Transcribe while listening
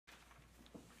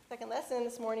Second lesson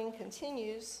this morning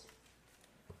continues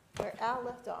where Al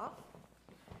left off.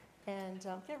 And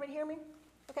can everybody hear me?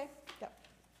 Okay, go.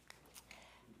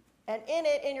 And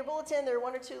in your bulletin, there are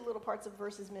one or two little parts of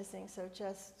verses missing, so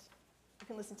just, you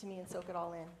can listen to me and soak it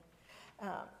all in.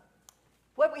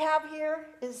 What we have here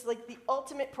is like the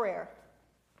ultimate prayer.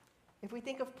 If we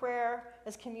think of prayer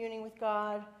as communing with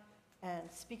God and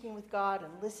speaking with God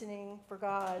and listening for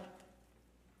God,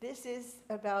 this is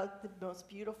about the most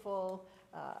beautiful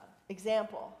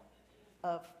example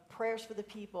of prayers for the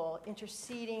people,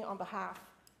 interceding on behalf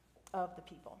of the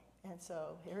people. And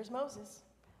so here's Moses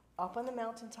up on the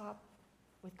mountaintop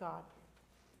with God.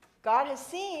 God has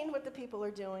seen what the people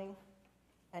are doing,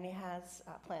 and he has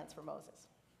plans for Moses.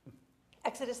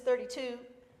 Exodus 32,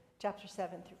 chapter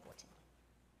 7 through 14.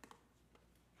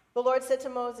 The Lord said to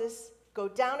Moses, "Go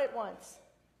down at once.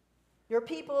 Your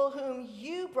people whom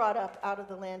you brought up out of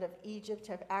the land of Egypt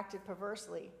have acted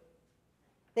perversely.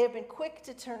 They have been quick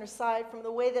to turn aside from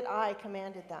the way that I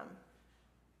commanded them.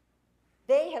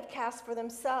 They have cast for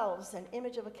themselves an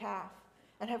image of a calf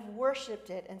and have worshipped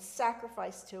it and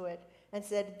sacrificed to it and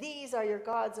said, 'These are your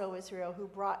gods, O Israel, who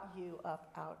brought you up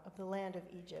out of the land of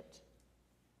Egypt.'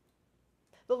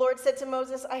 The Lord said to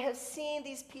Moses, 'I have seen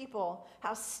these people,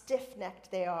 how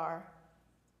stiff-necked they are.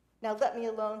 Now let me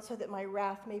alone so that my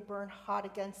wrath may burn hot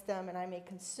against them and I may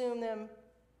consume them.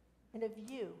 And of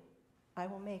you I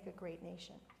will make a great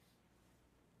nation.'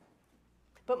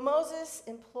 But Moses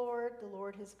implored the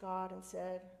Lord his God and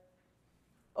said,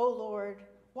 'O Lord,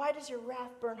 why does your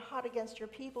wrath burn hot against your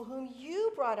people whom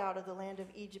you brought out of the land of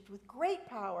Egypt with great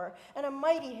power and a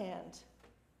mighty hand?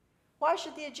 Why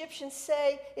should the Egyptians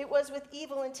say it was with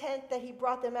evil intent that he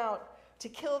brought them out, to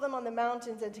kill them on the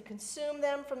mountains and to consume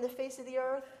them from the face of the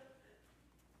earth?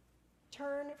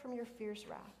 Turn from your fierce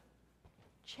wrath.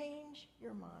 Change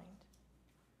your mind.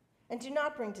 And do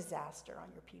not bring disaster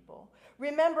on your people.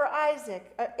 Remember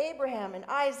Abraham and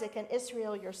Isaac and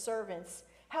Israel, your servants,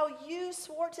 how you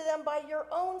swore to them by your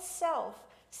own self,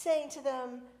 saying to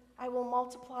them, 'I will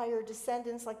multiply your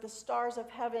descendants like the stars of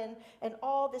heaven, and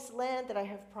all this land that I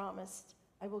have promised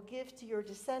I will give to your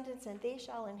descendants, and they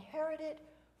shall inherit it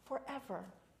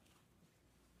forever.'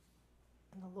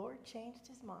 And the Lord changed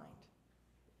his mind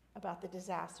about the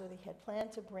disaster that he had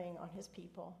planned to bring on his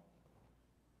people."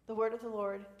 The word of the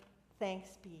Lord.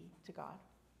 Thanks be to God.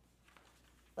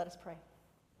 Let us pray.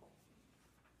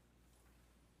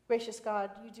 Gracious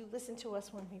God, you do listen to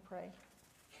us when we pray.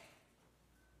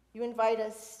 You invite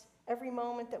us every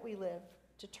moment that we live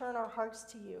to turn our hearts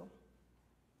to you,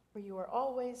 for you are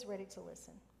always ready to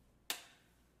listen.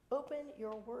 Open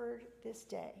your word this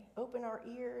day. Open our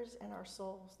ears and our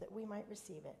souls that we might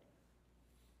receive it.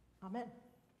 Amen.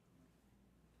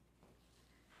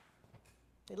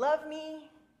 They love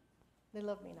me, they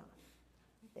love me not.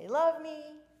 They love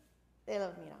me, they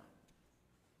love me not.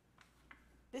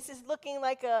 This is looking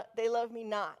like a they love me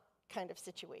not kind of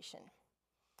situation.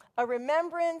 A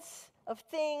remembrance of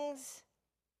things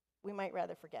we might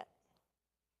rather forget.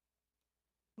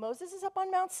 Moses is up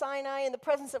on Mount Sinai in the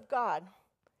presence of God.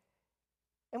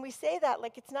 And we say that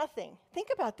like it's nothing.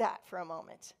 Think about that for a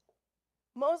moment.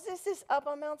 Moses is up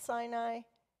on Mount Sinai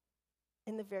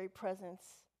in the very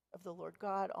presence of the Lord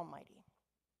God Almighty.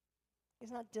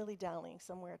 He's not dilly-dallying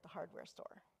somewhere at the hardware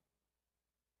store.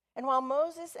 And while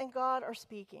Moses and God are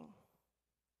speaking,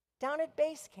 down at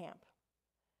base camp,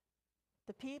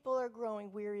 the people are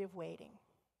growing weary of waiting.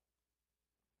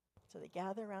 So they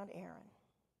gather around Aaron.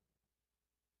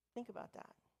 Think about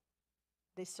that.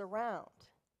 They surround,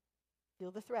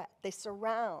 feel the threat, they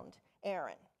surround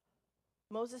Aaron,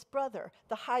 Moses' brother,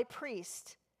 the high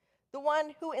priest, the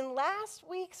one who in last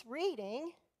week's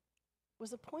reading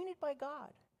was appointed by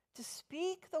God to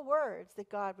speak the words that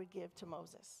God would give to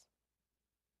Moses.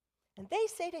 And they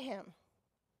say to him,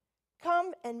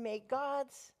 "Come and make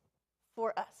gods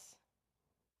for us,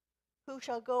 who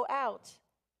shall go out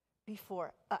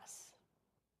before us."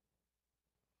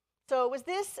 So was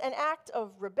this an act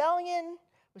of rebellion?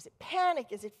 Was it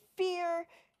panic? Is it fear?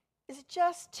 Is it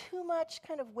just too much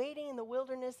kind of waiting in the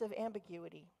wilderness of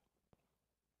ambiguity?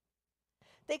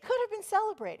 They could have been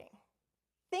celebrating.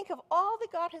 Think of all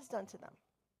that God has done to them.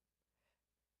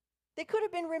 They could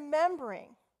have been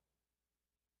remembering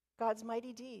God's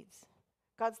mighty deeds,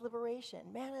 God's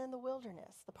liberation, manna in the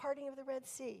wilderness, the parting of the Red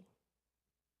Sea.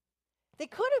 They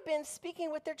could have been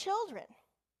speaking with their children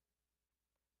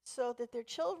so that their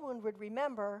children would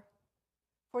remember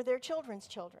for their children's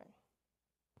children.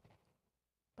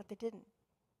 But they didn't.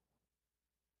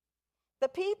 The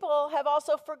people have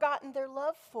also forgotten their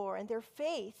love for and their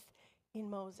faith in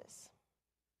Moses.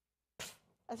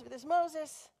 As for this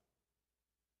Moses,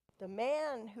 the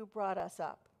man who brought us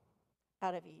up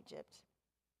out of Egypt.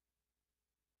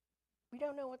 We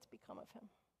don't know what's become of him.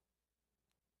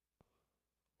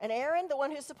 And Aaron, the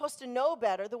one who's supposed to know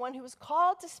better, the one who was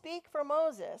called to speak for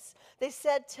Moses, he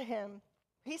said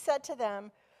to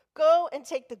them, "Go and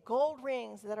take the gold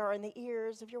rings that are in the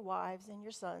ears of your wives and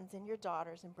your sons and your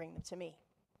daughters and bring them to me."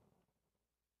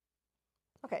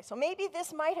 Okay, so maybe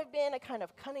this might have been a kind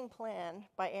of cunning plan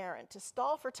by Aaron to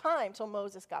stall for time till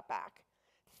Moses got back,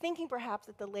 thinking perhaps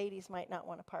that the ladies might not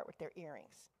want to part with their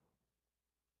earrings.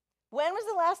 When was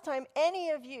the last time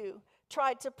any of you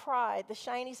tried to pry the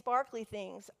shiny, sparkly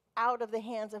things out of the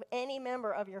hands of any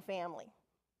member of your family?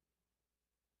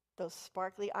 Those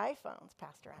sparkly iPhones,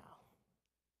 Pastor Al.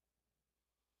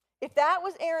 If that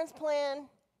was Aaron's plan,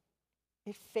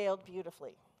 it failed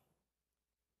beautifully.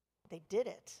 They did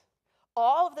it.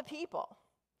 All of the people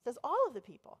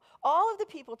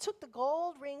took the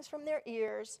gold rings from their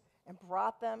ears and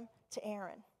brought them to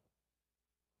Aaron.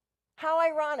 How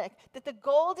ironic that the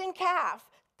golden calf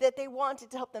that they wanted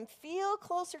to help them feel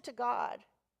closer to God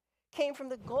came from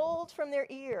the gold from their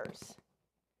ears.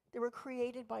 They were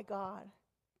created by God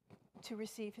to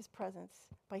receive his presence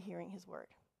by hearing his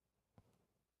word.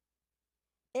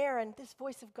 Aaron, this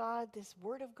voice of God, this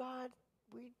word of God,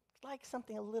 we'd like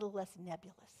something a little less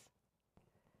nebulous.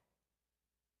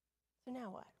 So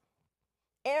now what?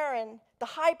 Aaron, the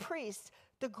high priest,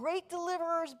 the great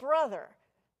deliverer's brother,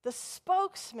 the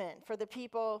spokesman for the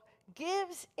people,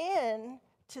 gives in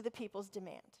to the people's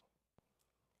demand.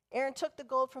 Aaron took the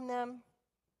gold from them,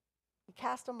 he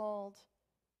cast a mold,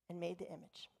 and made the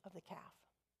image of the calf.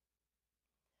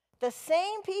 The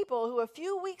same people who a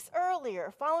few weeks earlier,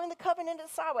 following the covenant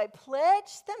at Sinai,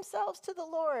 pledged themselves to the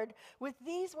Lord with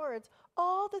these words,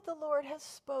 "All that the Lord has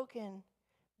spoken,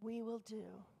 we will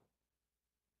do."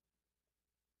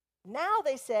 Now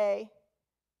they say,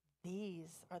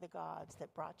 "These are the gods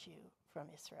that brought you from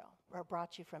Israel, or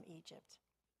brought you from Egypt."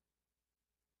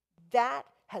 That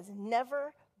has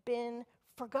never been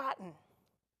forgotten.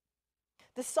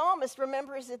 The psalmist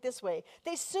remembers it this way: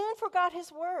 "They soon forgot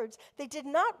his words. They did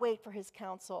not wait for his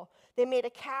counsel. They made a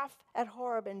calf at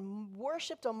Horeb and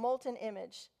worshipped a molten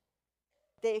image.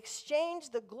 They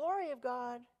exchanged the glory of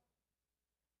God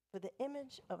for the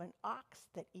image of an ox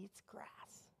that eats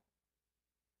grass."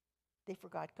 They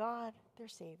forgot God, their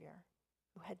Savior,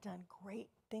 who had done great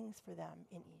things for them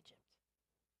in Egypt.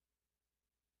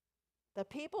 The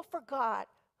people forgot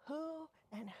who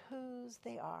and whose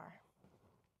they are.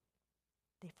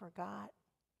 They forgot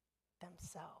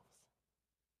themselves.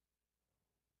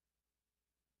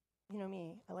 You know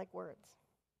me, I like words.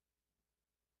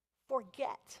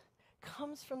 Forget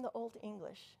comes from the Old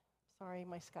English. Sorry,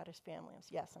 my Scottish family.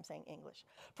 Yes, I'm saying English.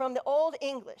 From the Old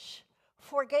English,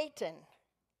 forgeten.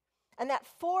 And that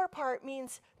for part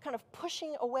means kind of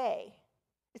pushing away.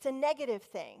 It's a negative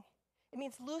thing. It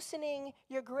means loosening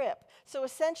your grip. So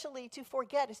essentially, to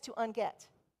forget is to unget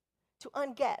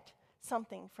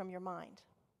something from your mind.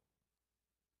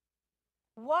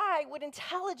 Why would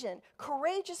intelligent,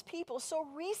 courageous people so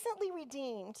recently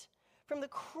redeemed from the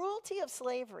cruelty of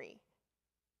slavery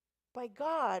by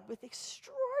God with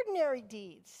extraordinary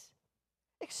deeds,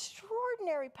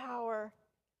 extraordinary power,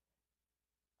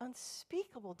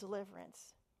 unspeakable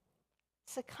deliverance,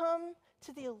 succumb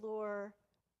to the allure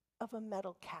of a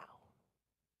metal cow?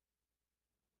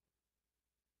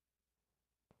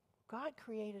 God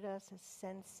created us as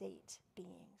sensate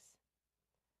beings.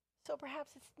 So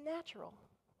perhaps it's natural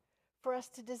for us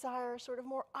to desire a sort of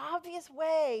more obvious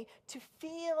way to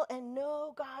feel and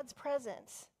know God's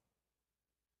presence.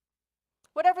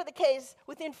 Whatever the case,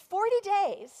 within 40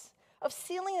 days of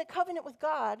sealing the covenant with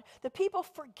God, the people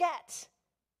forget.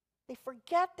 They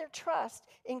forget their trust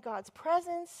in God's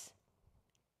presence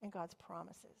and God's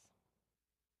promises.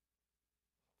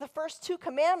 The first two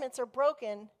commandments are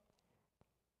broken,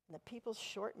 and the people's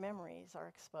short memories are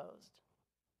exposed.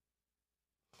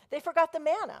 They forgot the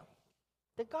manna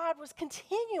that God was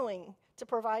continuing to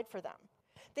provide for them.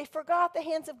 They forgot the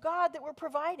hands of God that were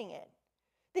providing it.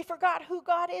 They forgot who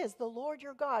God is, the Lord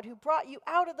your God, who brought you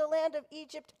out of the land of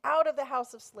Egypt, out of the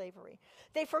house of slavery.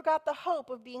 They forgot the hope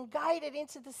of being guided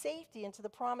into the safety, into the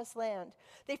promised land.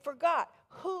 They forgot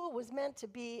who was meant to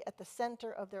be at the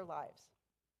center of their lives.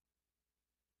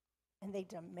 And they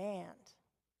demand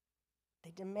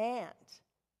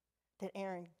that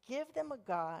Aaron give them a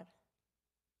God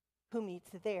who meets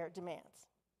their demands.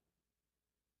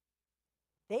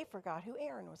 They forgot who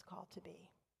Aaron was called to be.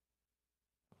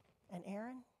 And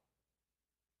Aaron,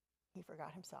 he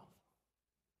forgot himself.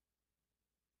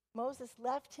 Moses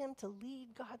left him to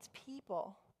lead God's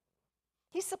people.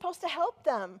 He's supposed to help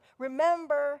them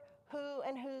remember who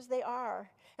and whose they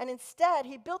are. And instead,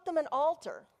 he built them an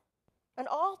altar. an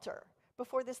altar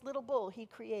before this little bull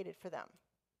he'd created for them.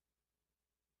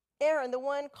 Aaron, the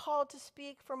one called to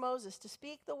speak for Moses, to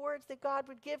speak the words that God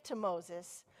would give to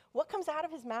Moses, what comes out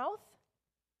of his mouth?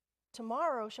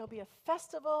 Tomorrow shall be a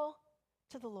festival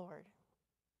to the Lord.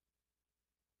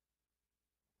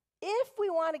 If we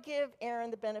want to give Aaron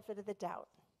the benefit of the doubt,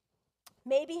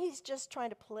 maybe he's just trying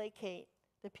to placate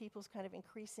the people's kind of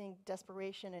increasing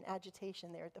desperation and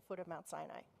agitation there at the foot of Mount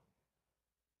Sinai.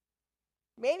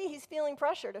 Maybe he's feeling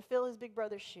pressure to fill his big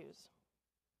brother's shoes.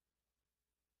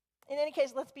 In any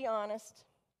case, let's be honest.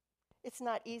 It's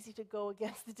not easy to go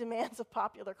against the demands of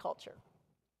popular culture.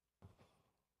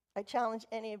 I challenge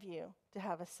any of you to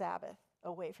have a Sabbath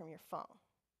away from your phone.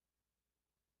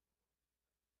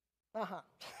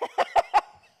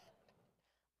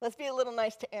 Let's be a little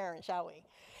nice to Aaron, shall we?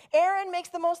 Aaron makes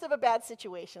the most of a bad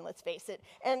situation, let's face it,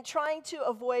 and trying to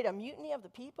avoid a mutiny of the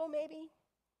people, maybe.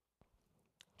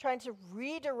 Trying to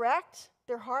redirect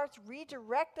their hearts,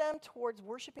 redirect them towards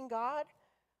worshiping God.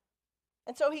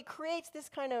 And so he creates this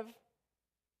kind of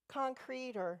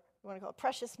concrete, or you want to call it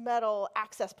precious metal,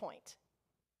 access point.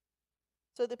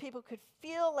 So the people could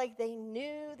feel like they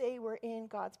knew they were in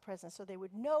God's presence, so they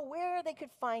would know where they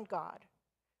could find God.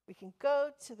 We can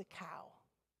go to the cow.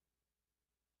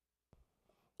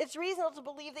 It's reasonable to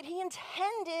believe that he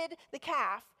intended the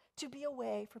calf to be a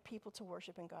way for people to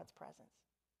worship in God's presence.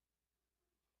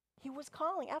 He was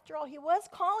calling, after all, he was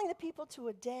calling the people to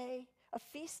a day, a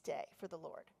feast day for the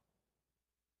Lord.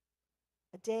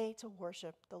 A day to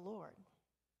worship the Lord.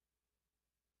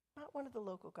 Not one of the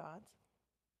local gods.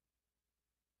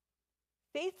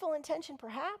 Faithful intention,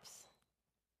 perhaps,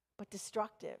 but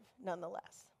destructive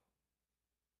nonetheless.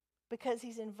 Because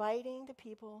he's inviting the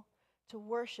people to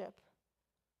worship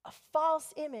a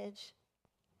false image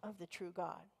of the true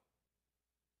God.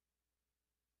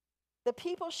 The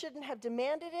people shouldn't have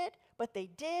demanded it, but they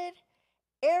did.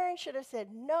 Aaron should have said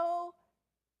no,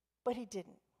 but he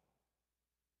didn't.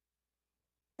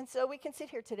 And so we can sit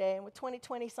here today, and with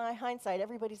 2020 hindsight,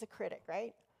 everybody's a critic,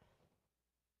 right?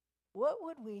 What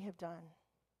would we have done?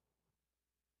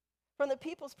 From the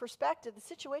people's perspective, the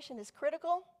situation is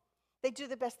critical. They do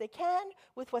the best they can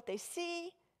with what they see.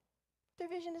 Their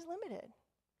vision is limited.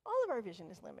 All of our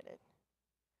vision is limited.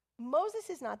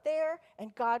 Moses is not there,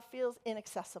 and God feels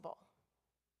inaccessible.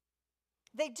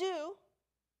 They do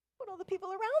what all the people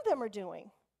around them are doing.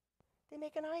 They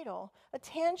make an idol, a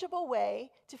tangible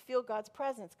way to feel God's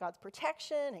presence, God's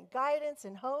protection and guidance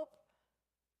and hope.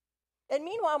 And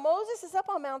meanwhile, Moses is up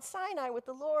on Mount Sinai with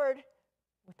the Lord,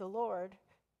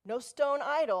 no stone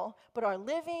idol, but our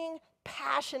living,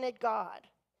 passionate God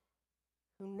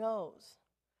who knows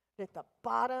that at the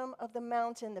bottom of the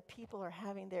mountain, the people are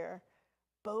having their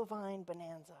bovine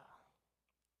bonanza.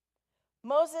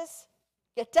 Moses,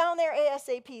 get down there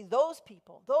ASAP. Those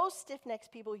people, those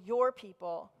stiff-necked people, your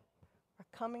people,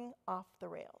 are coming off the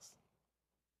rails.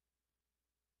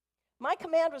 My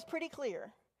command was pretty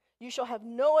clear. You shall have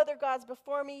no other gods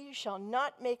before me. You shall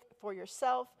not make for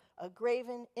yourself a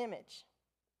graven image.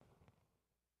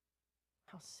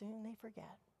 How soon they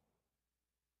forget.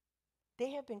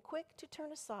 They have been quick to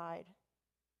turn aside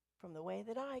from the way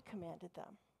that I commanded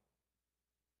them.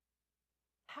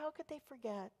 How could they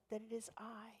forget that it is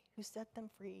I who set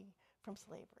them free from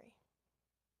slavery?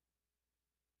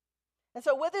 And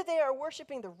so whether they are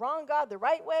worshiping the wrong God the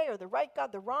right way or the right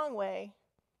God the wrong way,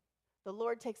 the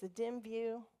Lord takes a dim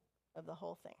view of the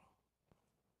whole thing.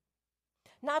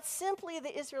 Not simply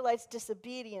the Israelites'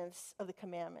 disobedience of the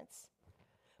commandments,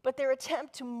 but their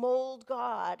attempt to mold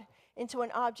God into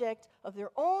an object of their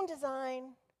own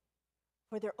design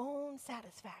for their own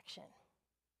satisfaction.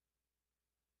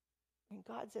 And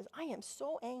God says, I am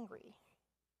so angry.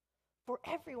 For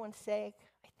everyone's sake,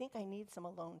 I think I need some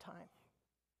alone time.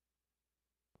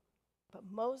 But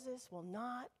Moses will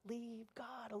not leave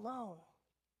God alone.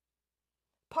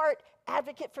 Part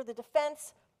advocate for the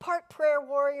defense, part prayer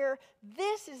warrior.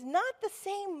 This is not the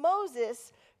same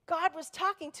Moses God was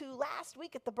talking to last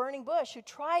week at the burning bush, who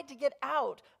tried to get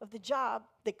out of the job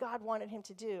that God wanted him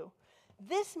to do.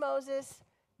 This Moses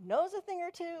knows a thing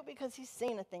or two because he's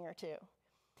seen a thing or two.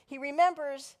 He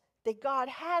remembers that God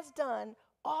has done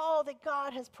all that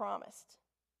God has promised.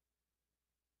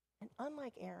 And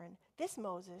unlike Aaron, this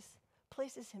Moses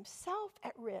places himself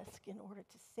at risk in order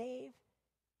to save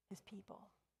his people.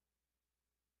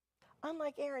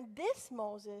 Unlike Aaron, this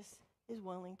Moses is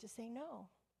willing to say no.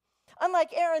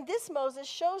 Unlike Aaron, this Moses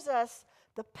shows us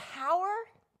the power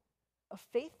of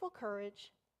faithful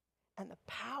courage and the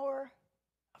power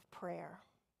of prayer.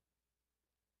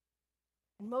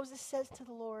 And Moses says to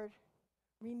the Lord,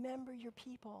 remember your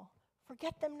people,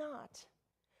 forget them not.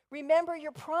 Remember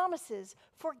your promises.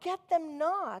 Forget them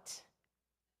not.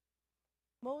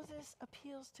 Moses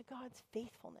appeals to God's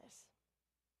faithfulness.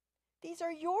 These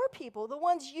are your people, the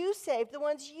ones you saved, the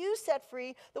ones you set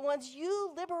free, the ones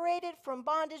you liberated from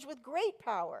bondage with great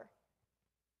power.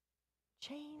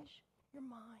 Change your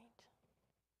mind.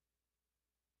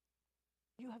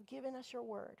 You have given us your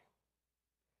word.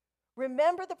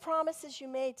 Remember the promises you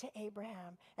made to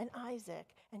Abraham and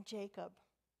Isaac and Jacob.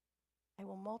 I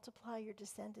will multiply your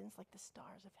descendants like the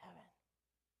stars of heaven.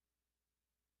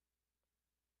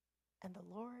 And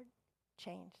the Lord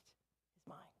changed his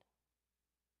mind.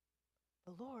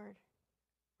 The Lord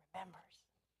remembers.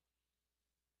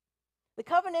 The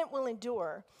covenant will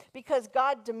endure because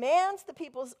God demands the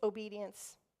people's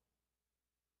obedience,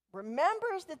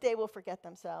 remembers that they will forget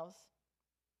themselves,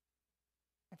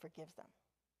 and forgives them.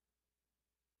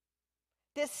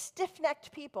 This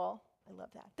stiff-necked people, I love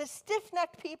that, this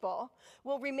stiff-necked people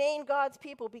will remain God's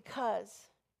people because,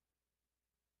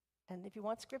 and if you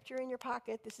want scripture in your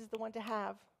pocket, this is the one to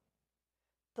have,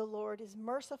 the Lord is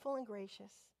merciful and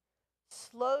gracious,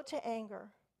 slow to anger,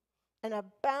 and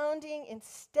abounding in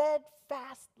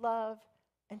steadfast love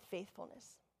and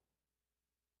faithfulness.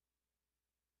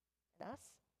 And us?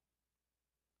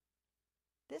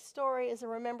 This story is a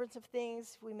remembrance of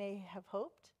things we may have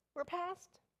hoped were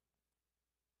past,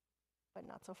 but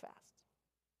not so fast.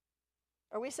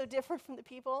 Are we so different from the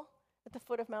people at the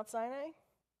foot of Mount Sinai?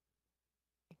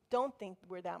 I don't think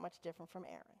we're that much different from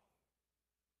Aaron.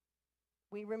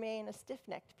 We remain a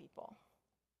stiff-necked people,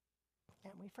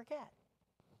 and we forget.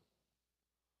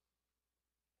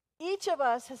 Each of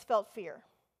us has felt fear.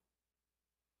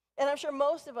 And I'm sure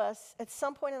most of us, at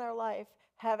some point in our life,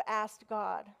 have asked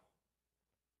God,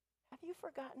 have you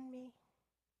forgotten me?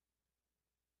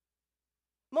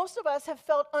 Most of us have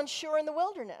felt unsure in the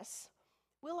wilderness.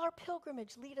 Will our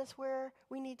pilgrimage lead us where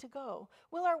we need to go?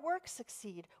 Will our work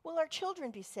succeed? Will our children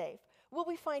be safe? Will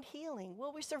we find healing?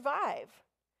 Will we survive?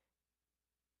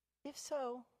 If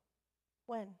so,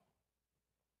 when?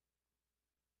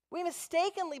 We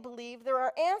mistakenly believe there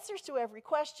are answers to every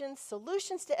question,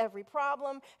 solutions to every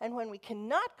problem, and when we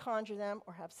cannot conjure them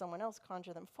or have someone else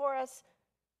conjure them for us,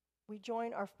 we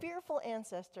join our fearful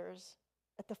ancestors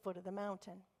at the foot of the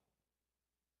mountain.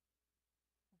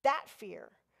 That fear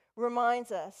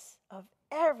reminds us of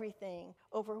everything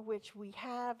over which we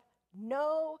have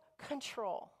no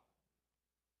control.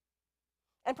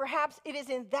 And perhaps it is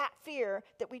in that fear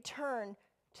that we turn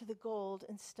to the gold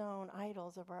and stone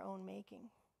idols of our own making.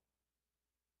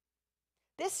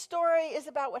 This story is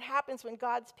about what happens when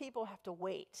God's people have to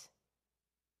wait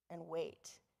and wait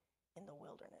in the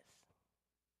wilderness.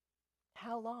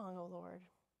 How long, O Lord?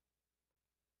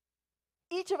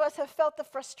 Each of us have felt the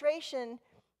frustration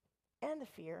and the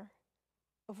fear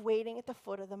of waiting at the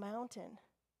foot of the mountain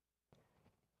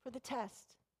for the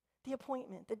test, the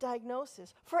appointment, the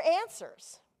diagnosis, for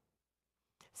answers.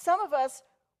 Some of us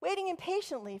waiting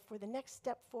impatiently for the next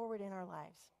step forward in our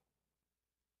lives.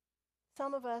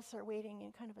 Some of us are waiting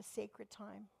in kind of a sacred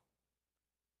time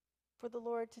for the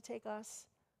Lord to take us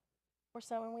or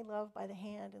someone we love by the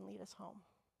hand and lead us home.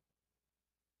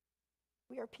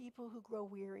 We are people who grow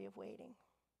weary of waiting.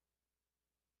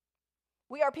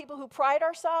 We are people who pride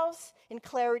ourselves in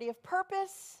clarity of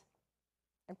purpose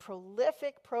and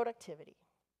prolific productivity.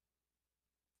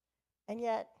 And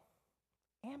yet,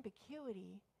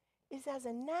 ambiguity is as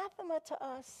anathema to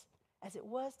us as it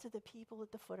was to the people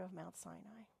at the foot of Mount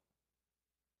Sinai.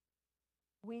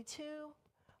 We too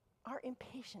are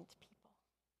impatient people.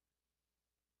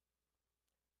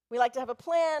 We like to have a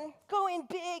plan, go in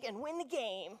big, and win the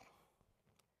game.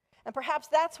 And perhaps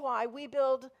that's why we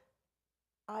build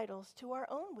idols to our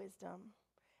own wisdom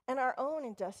and our own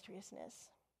industriousness.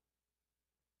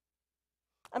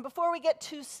 And before we get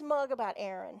too smug about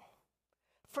Aaron,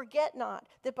 forget not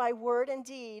that by word and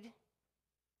deed,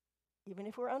 even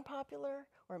if we're unpopular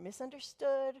or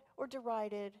misunderstood or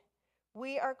derided,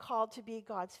 we are called to be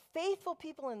God's faithful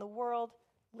people in the world,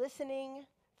 listening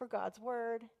for God's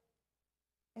word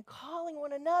and calling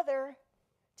one another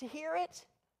to hear it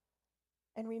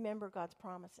and remember God's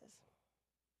promises.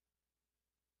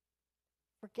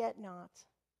 Forget not,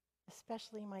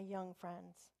 especially my young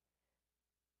friends,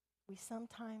 we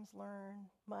sometimes learn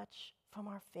much from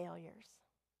our failures.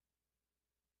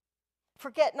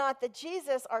 Forget not that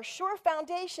Jesus, our sure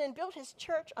foundation, built his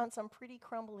church on some pretty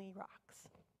crumbly rocks.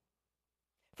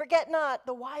 Forget not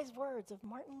the wise words of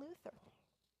Martin Luther.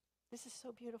 This is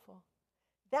so beautiful.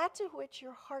 That to which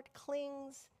your heart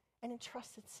clings and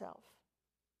entrusts itself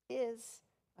is,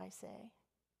 I say,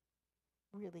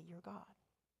 really your God.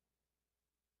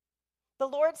 The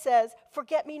Lord says,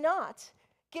 forget me not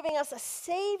giving us a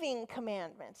saving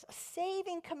commandment,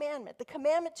 the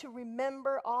commandment to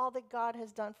remember all that God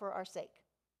has done for our sake.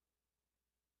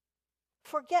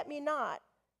 Forget me not,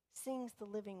 sings the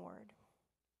living word,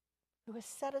 who has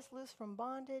set us loose from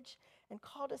bondage and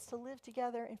called us to live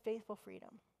together in faithful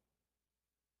freedom.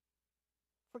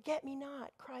 Forget me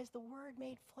not, cries the Word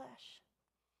made flesh,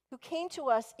 who came to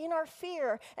us in our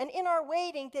fear and in our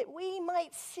waiting that we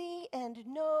might see and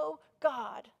know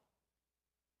God,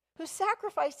 who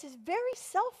sacrificed his very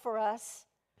self for us,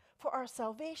 for our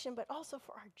salvation, but also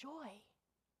for our joy.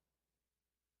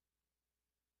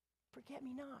 Forget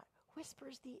me not,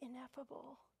 whispers the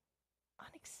ineffable,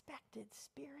 unexpected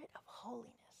Spirit of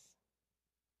holiness,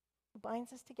 who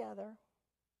binds us together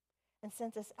and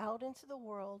sends us out into the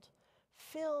world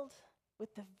filled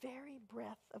with the very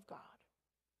breath of God.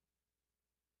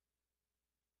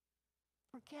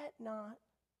 Forget not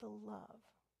the love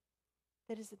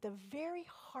that is at the very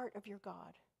heart of your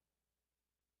God,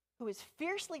 who is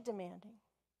fiercely demanding,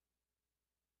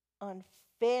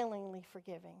 unfailingly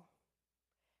forgiving,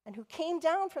 and who came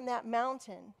down from that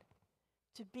mountain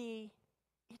to be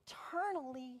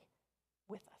eternally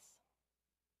with us.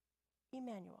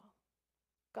 Emmanuel,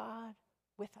 God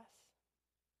with us.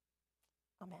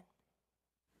 Amen.